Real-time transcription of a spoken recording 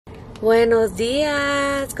Buenos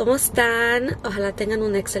días, ¿cómo están? Ojalá tengan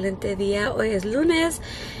un excelente día. Hoy es lunes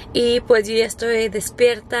y pues yo ya estoy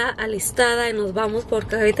despierta, alistada y nos vamos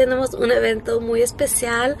porque hoy tenemos un evento muy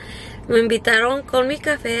especial. Me invitaron con mi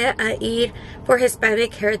café a ir por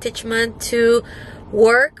Hispanic Heritage Month to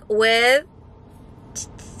work with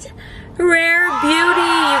Rare Beauty,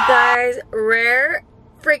 you guys. Rare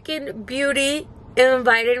freaking Beauty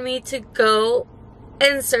invited me to go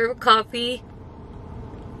and serve coffee.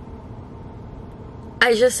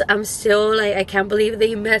 I'm still like, I can't believe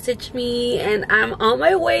they messaged me and I'm on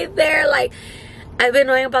my way there. Like, I've been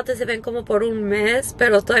knowing about this event como por un mes,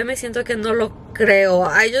 pero todavía me siento que no lo creo.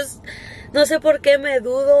 No sé por qué me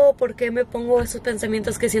dudo, por qué me pongo esos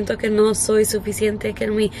pensamientos que siento que no soy suficiente, que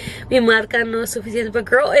mi marca no es suficiente. But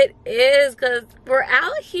girl, it is, because we're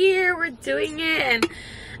out here, we're doing it, and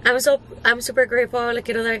I'm super grateful. Le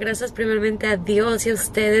quiero dar gracias primeramente a Dios y a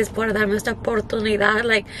ustedes por darme esta oportunidad.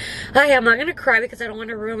 Like, I'm not gonna cry because I don't want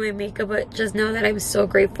to ruin my makeup, but just know that I'm so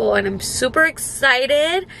grateful and I'm super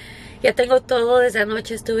excited. Ya tengo todo, desde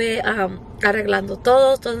anoche estuve arreglando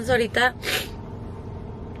todo. Entonces ahorita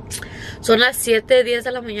son las 7:10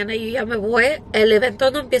 de la mañana y ya me voy. El evento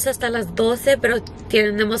no empieza hasta las 12, pero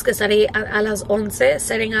tenemos que estar ahí a las 11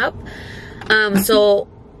 setting up. So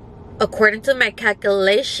according to my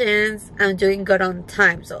calculations, I'm doing good on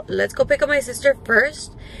time. So let's go pick up my sister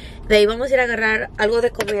first. De ahí vamos a ir a agarrar algo de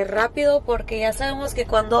comer rápido porque ya sabemos que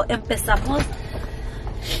cuando empezamos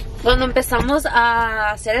a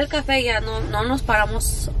hacer el café ya no nos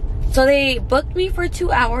paramos. So they booked me for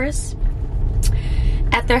 2 hours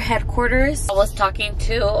at their headquarters. I was talking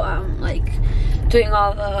to doing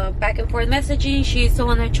all the back and forth messaging. She's the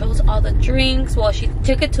one that chose all the drinks. Well, she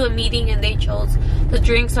took it to a meeting and they chose the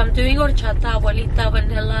drinks. So I'm doing horchata, abuelita,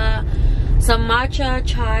 vanilla, some matcha,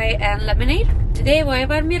 chai, and lemonade. Today voy a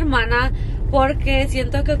llevar a mi hermana porque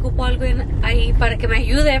siento que ocupo algo ahí para que me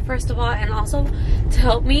ayude, first of all, and also to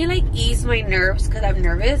help me like ease my nerves because I'm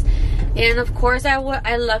nervous. And of course, I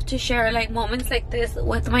love to share like moments like this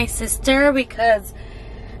with my sister because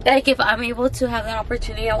like if I'm able to have that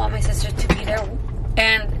opportunity, I want my sister to be there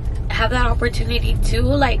and have that opportunity too.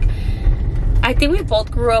 Like, I think we both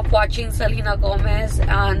grew up watching Selena Gomez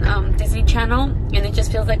on Disney Channel, and it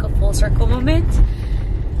just feels like a full circle moment.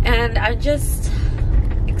 And I'm just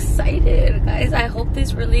excited, guys. I hope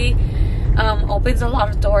this really opens a lot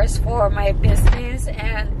of doors for my business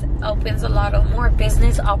and opens a lot of more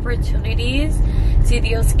business opportunities, si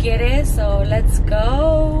Dios quiere. So let's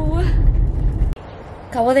go.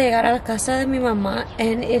 Acabo de llegar a la casa de mi mamá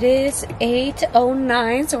and it is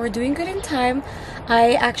 8:09, so we're doing good in time.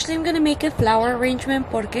 I actually am going to make a flower arrangement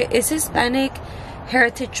porque it's Hispanic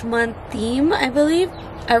Heritage Month theme, I believe.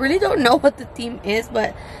 I really don't know what the theme is,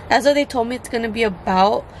 but that's what they told me it's going to be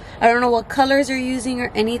about. I don't know what colors they're using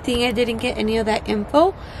or anything. I didn't get any of that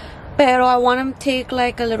info. Pero I want to take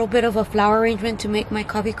like a little bit of a flower arrangement to make my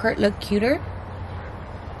coffee cart look cuter.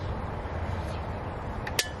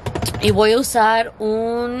 Y voy a usar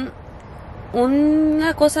una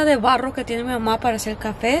cosa de barro que tiene mi mamá para hacer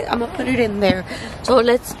café. I'm gonna put it in there. So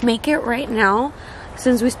let's make it right now,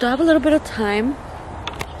 since we still have a little bit of time.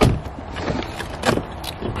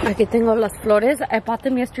 Aquí tengo las flores. I bought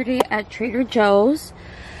them yesterday at Trader Joe's.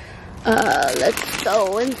 Let's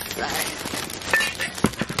go inside.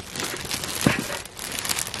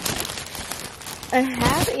 I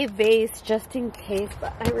have a vase just in case,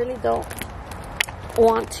 but I really don't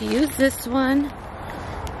want to use this one.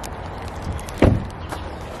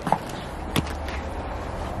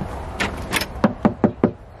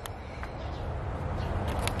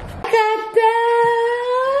 ¡Tata!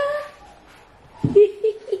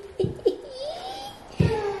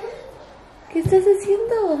 ¿Qué estás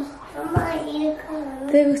haciendo?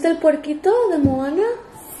 ¿Te gusta el puerquito de Moana?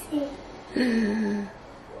 Sí.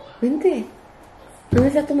 Vente. ¿Dónde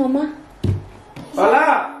está tu mamá?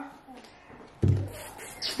 ¡Hola!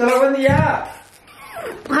 ¡Hola, buen día!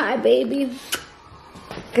 Hi, baby.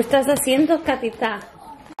 ¿Qué estás haciendo, Catita?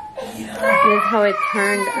 Here's how it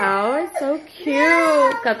turned out. It's so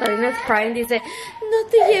cute. Catalina's crying. Dice, no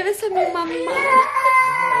te lleves a mi mamá.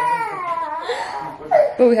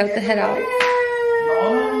 But we have to head out.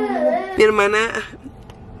 Mi hermana...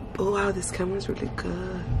 Oh, wow, this camera is really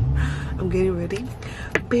good. I'm getting ready.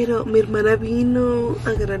 Pero mi hermana vino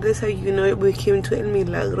a agarrar desayuno. We came to El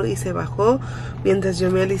Milagro y se bajó mientras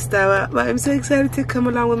yo me alistaba. But I'm so excited to come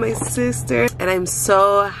along with my sister. And I'm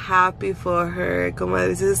so happy for her. Comadre,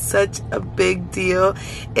 this is such a big deal.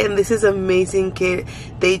 And this is amazing que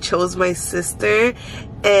they chose my sister.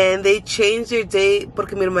 And they changed their date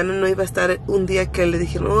porque mi hermana no iba a estar un día que le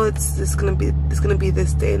dijeron, oh, it's gonna be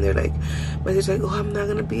this day. And they're like, my sister's like, oh, I'm not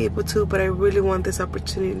gonna be able to, but I really want this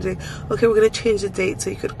opportunity. They're like, okay, we're gonna change the date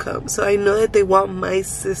so you could come. So I know that they want my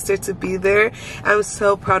sister to be there. I'm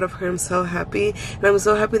so proud of her. I'm so happy, and I'm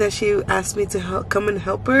so happy that she asked me to come and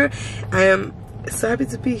help her. I am so happy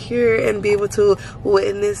to be here and be able to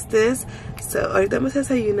witness this. So ahorita vamos a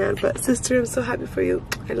desayunar, but sister, I'm so happy for you.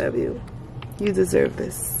 I love you. You deserve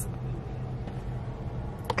this.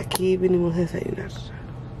 Aquí vinimos a desayunar.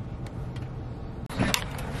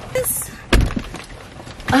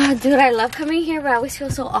 Dude, I love coming here, but I always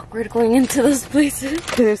feel so awkward going into those places.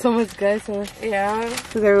 There's so much guys, huh? Yeah.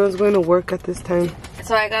 Because everyone's going to work at this time.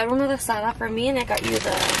 So I got uno de asada for me, and I got you the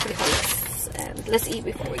frijoles. And let's eat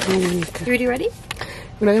before we go. You already ready?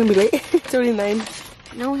 We're not going to be late. It's already 9.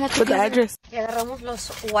 No, we have to put the address. Y agarramos los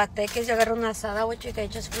guateques. Yo agarré una asada, what you guys,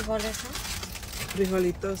 just frijoles, huh?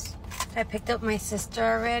 Frijolitos. I picked up my sister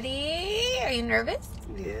already. Are you nervous?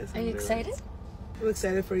 Yes. Are you excited? I'm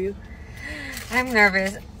excited for you. I'm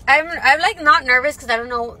nervous. I'm like not nervous because I don't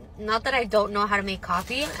know. Not that I don't know how to make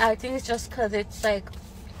coffee. I think it's just because it's like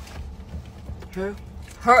her.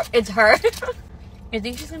 It's her. You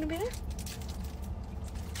think she's gonna be there?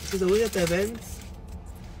 She's always at the events.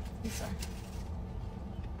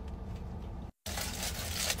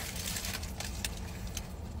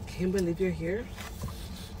 Can't believe you're here.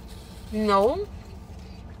 No.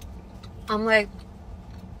 I'm like,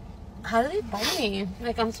 how do they find me?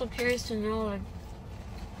 Like, I'm so curious to know. Like,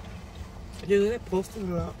 you're good at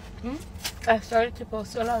posting a lot. I started to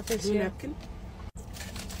post a lot this year. Napkin?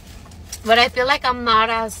 But I feel like I'm not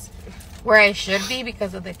as where I should be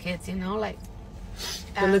because of the kids, you know? Like,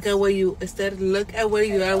 but look at where you, instead, look at where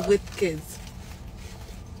you are with kids.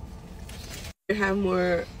 You have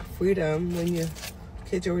more freedom when your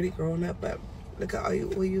kids are already grown up, but look at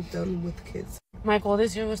what you've done with kids. My goal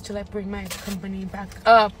this year was to like bring my company back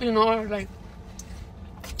up, you know, or like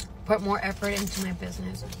put more effort into my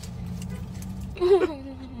business.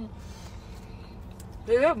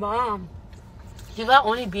 Look at Mom. You got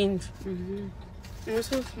only beans. You're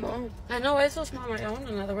so small. I know, it's so small. I want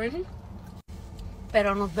another one.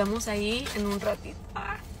 Pero nos vemos ahí en un ratito.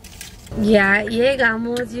 Yeah,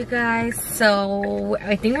 llegamos, you guys. So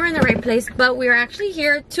I think we're in the right place, but we're actually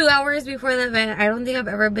here 2 hours before the event. I don't think I've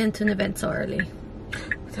ever been to an event so early.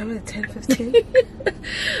 What time is it? 10:15?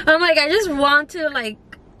 I'm like, I just want to like,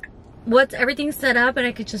 what's everything set up and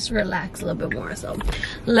I could just relax a little bit more. So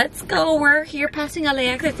let's go. We're here passing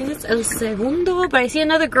LAX. I think it's El Segundo, but I see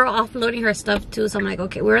another girl offloading her stuff too. So I'm like,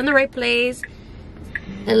 okay, we're in the right place.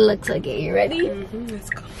 It looks like it. You ready? Let's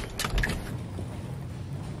go.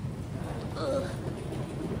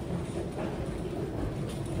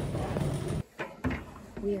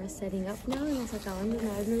 We are setting up now. Nos acaban de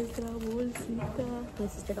dar nuestra bolsita. My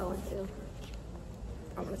sister got one too.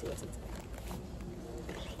 I want to see what's inside.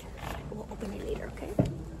 Later. We'll open it later, okay?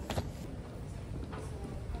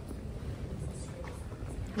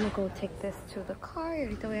 I'm gonna go take this to the car.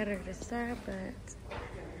 Ahorita voy a regresar, but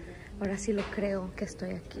ahora sí lo creo que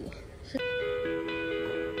estoy aquí.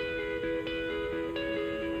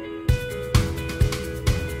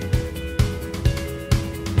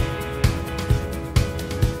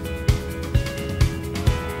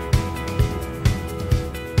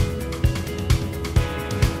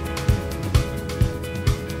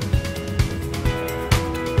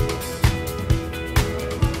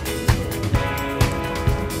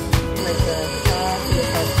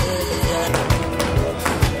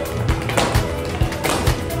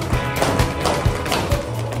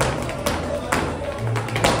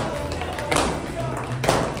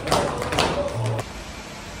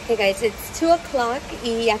 Hey guys, it's 2 o'clock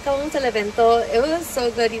y ya acabamos el evento. It was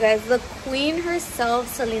so good, you guys. The queen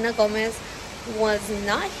herself, Selena Gomez, was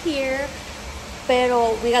not here,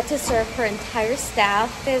 pero we got to serve her entire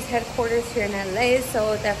staff. His headquarters here in LA,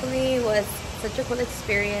 so it definitely was such a cool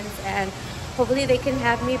experience, and hopefully they can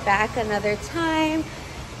have me back another time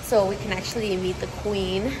so we can actually meet the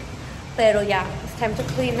queen. Pero yeah, it's time to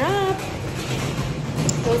clean up.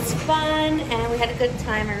 It was fun and we had a good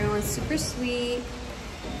time. Everyone was super sweet.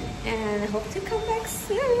 And I hope to come back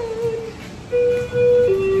soon.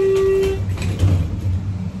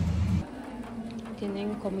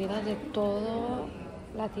 Tienen comida de todo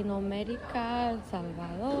Latinoamérica, El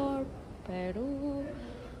Salvador, Perú,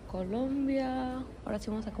 Colombia. Ahora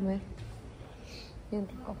sí vamos a comer. Bien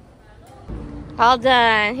rico. All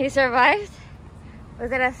done. He survived.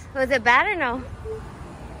 Was it bad or no?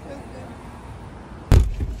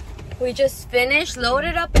 We just finished,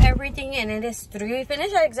 loaded up everything, and it is 3. We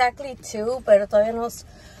finished at exactly 2, pero todavía nos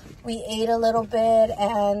We ate a little bit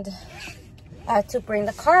and I had to bring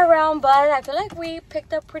the car around, but I feel like we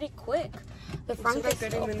picked up pretty quick. The front like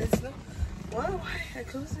 30 minutes now. Wow, I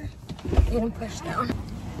closed it. You didn't push down.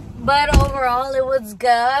 But overall, it was good.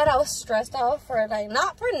 I was stressed out for like,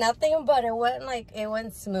 not for nothing, but it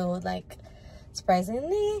went smooth, like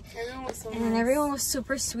surprisingly. Everyone was so And nice. everyone was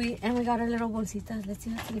super sweet. And we got our little bolsitas. Let's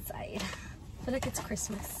see what's inside. I feel like it's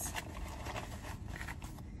Christmas.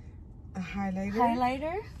 A highlighter.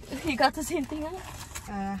 Highlighter. You got the same thing out?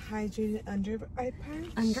 Hydrated under eye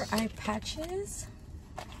patch. Under eye patches.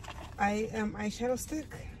 Eyeshadow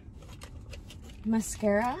stick.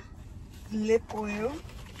 Mascara. Lip oil.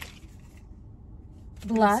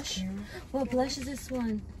 Blush. Mascara. What blush is this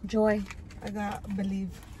one? Joy. I got Believe.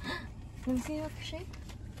 Let me see what shape.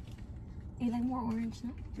 You like more orange, no?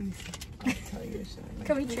 Let me see. I'll tell you.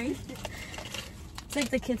 Can we trade? It's like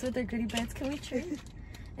the kids with their goodie bags. Can we trade?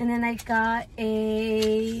 And then I got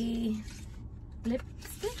a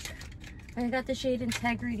lipstick. I got the shade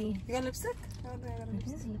Integrity. You got lipstick? Oh, no, I got It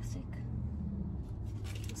lipstick. is lipstick.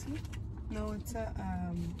 See? No, it's a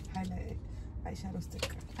highlight eyeshadow stick.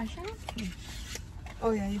 Eyeshadow?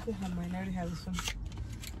 Oh yeah, you could have mine. I already have this one.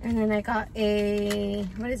 And then I got a,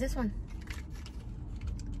 what is this one?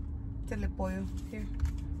 It's a lip oil. Here.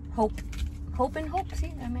 Hope. Hope and Hope.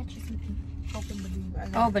 See, that matches with me. Hope and Believe. I Oh,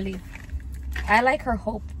 got Believe. I like her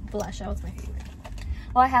Hope blush. That was my favorite.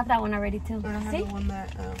 Oh, I have that one already too. I have See? the one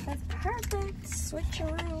that That's perfect.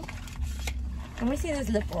 Switcheroo. Let me see this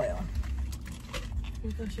lip oil.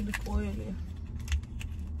 that should be oily.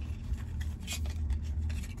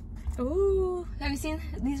 Ooh, have you seen?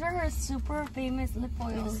 These were her super famous lip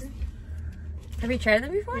oils. Have you tried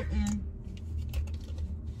them before?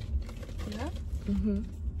 Yeah? Mm-hmm.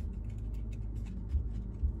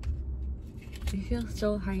 You feel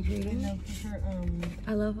so I hydrated. love her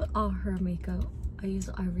I love all her makeup. I use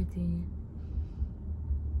everything.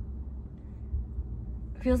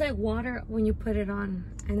 It feels like water when you put it on,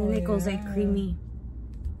 and then it goes like creamy.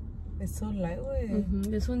 It's so lightweight.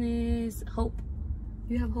 This one is Hope.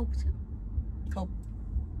 You have Hope too? Hope.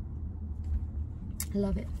 I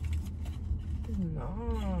love it.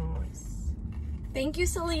 Nice. Thank you,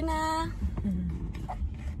 Selena.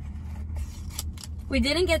 We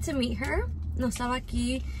didn't get to meet her. No estaba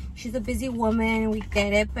aquí. She's a busy woman. We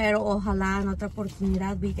get it. Pero ojalá en otra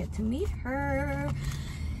oportunidad we get to meet her.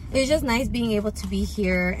 It's just nice being able to be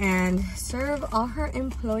here and serve all her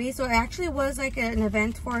employees. So it actually was like an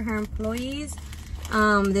event for her employees.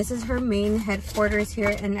 This is her main headquarters here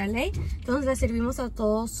in LA. Entonces le servimos a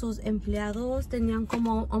todos sus empleados. Tenían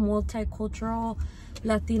como a multicultural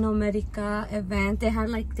Latino America event. They had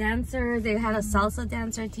like dancers. They had a salsa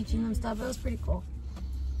dancer teaching them stuff. It was pretty cool.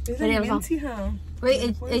 It's like minty, huh?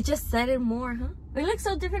 Wait, it just said it more, huh? It looks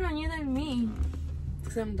so different on you than me.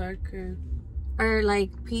 Because I'm darker. Or like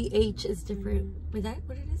pH is different. Is that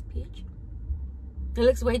what it is? pH? It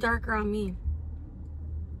looks way darker on me.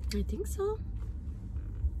 I think so.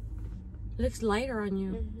 It looks lighter on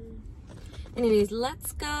you. Anyways,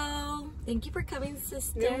 let's go. Thank you for coming,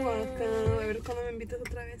 sister. You're welcome. A ver cuando me invitas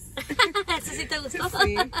otra vez. Eso sí te gustó.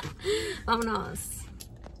 Sí. Vámonos.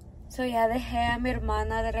 So ya dejé a mi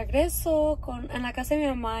hermana de regreso en la casa de mi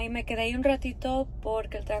mamá y me quedé ahí un ratito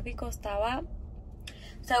porque el tráfico estaba.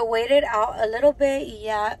 So I waited out a little bit y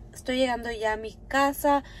ya estoy llegando ya a mi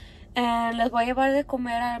casa. And les voy a llevar de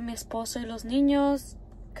comer a mi esposo y los niños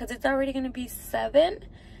because it's already going to be 7.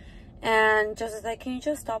 And Joseph's like, can you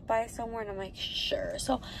just stop by somewhere? And I'm like, sure.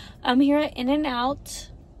 So I'm here at In-N-Out.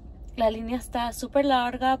 La línea está super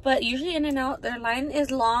larga, but usually In-N-Out, their line is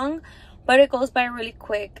long, but it goes by really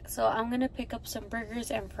quick. So I'm going to pick up some burgers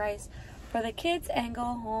and fries for the kids and go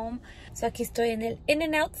home. So aquí estoy en el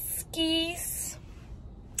In-N-Out skis.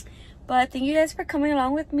 But thank you guys for coming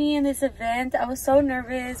along with me in this event. I was so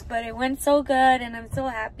nervous, but it went so good and I'm so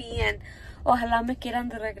happy. And ojalá me quieran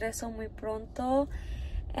de regreso muy pronto.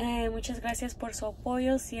 And muchas gracias por su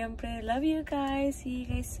apoyo siempre. Love you guys. See you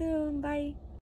guys soon. Bye.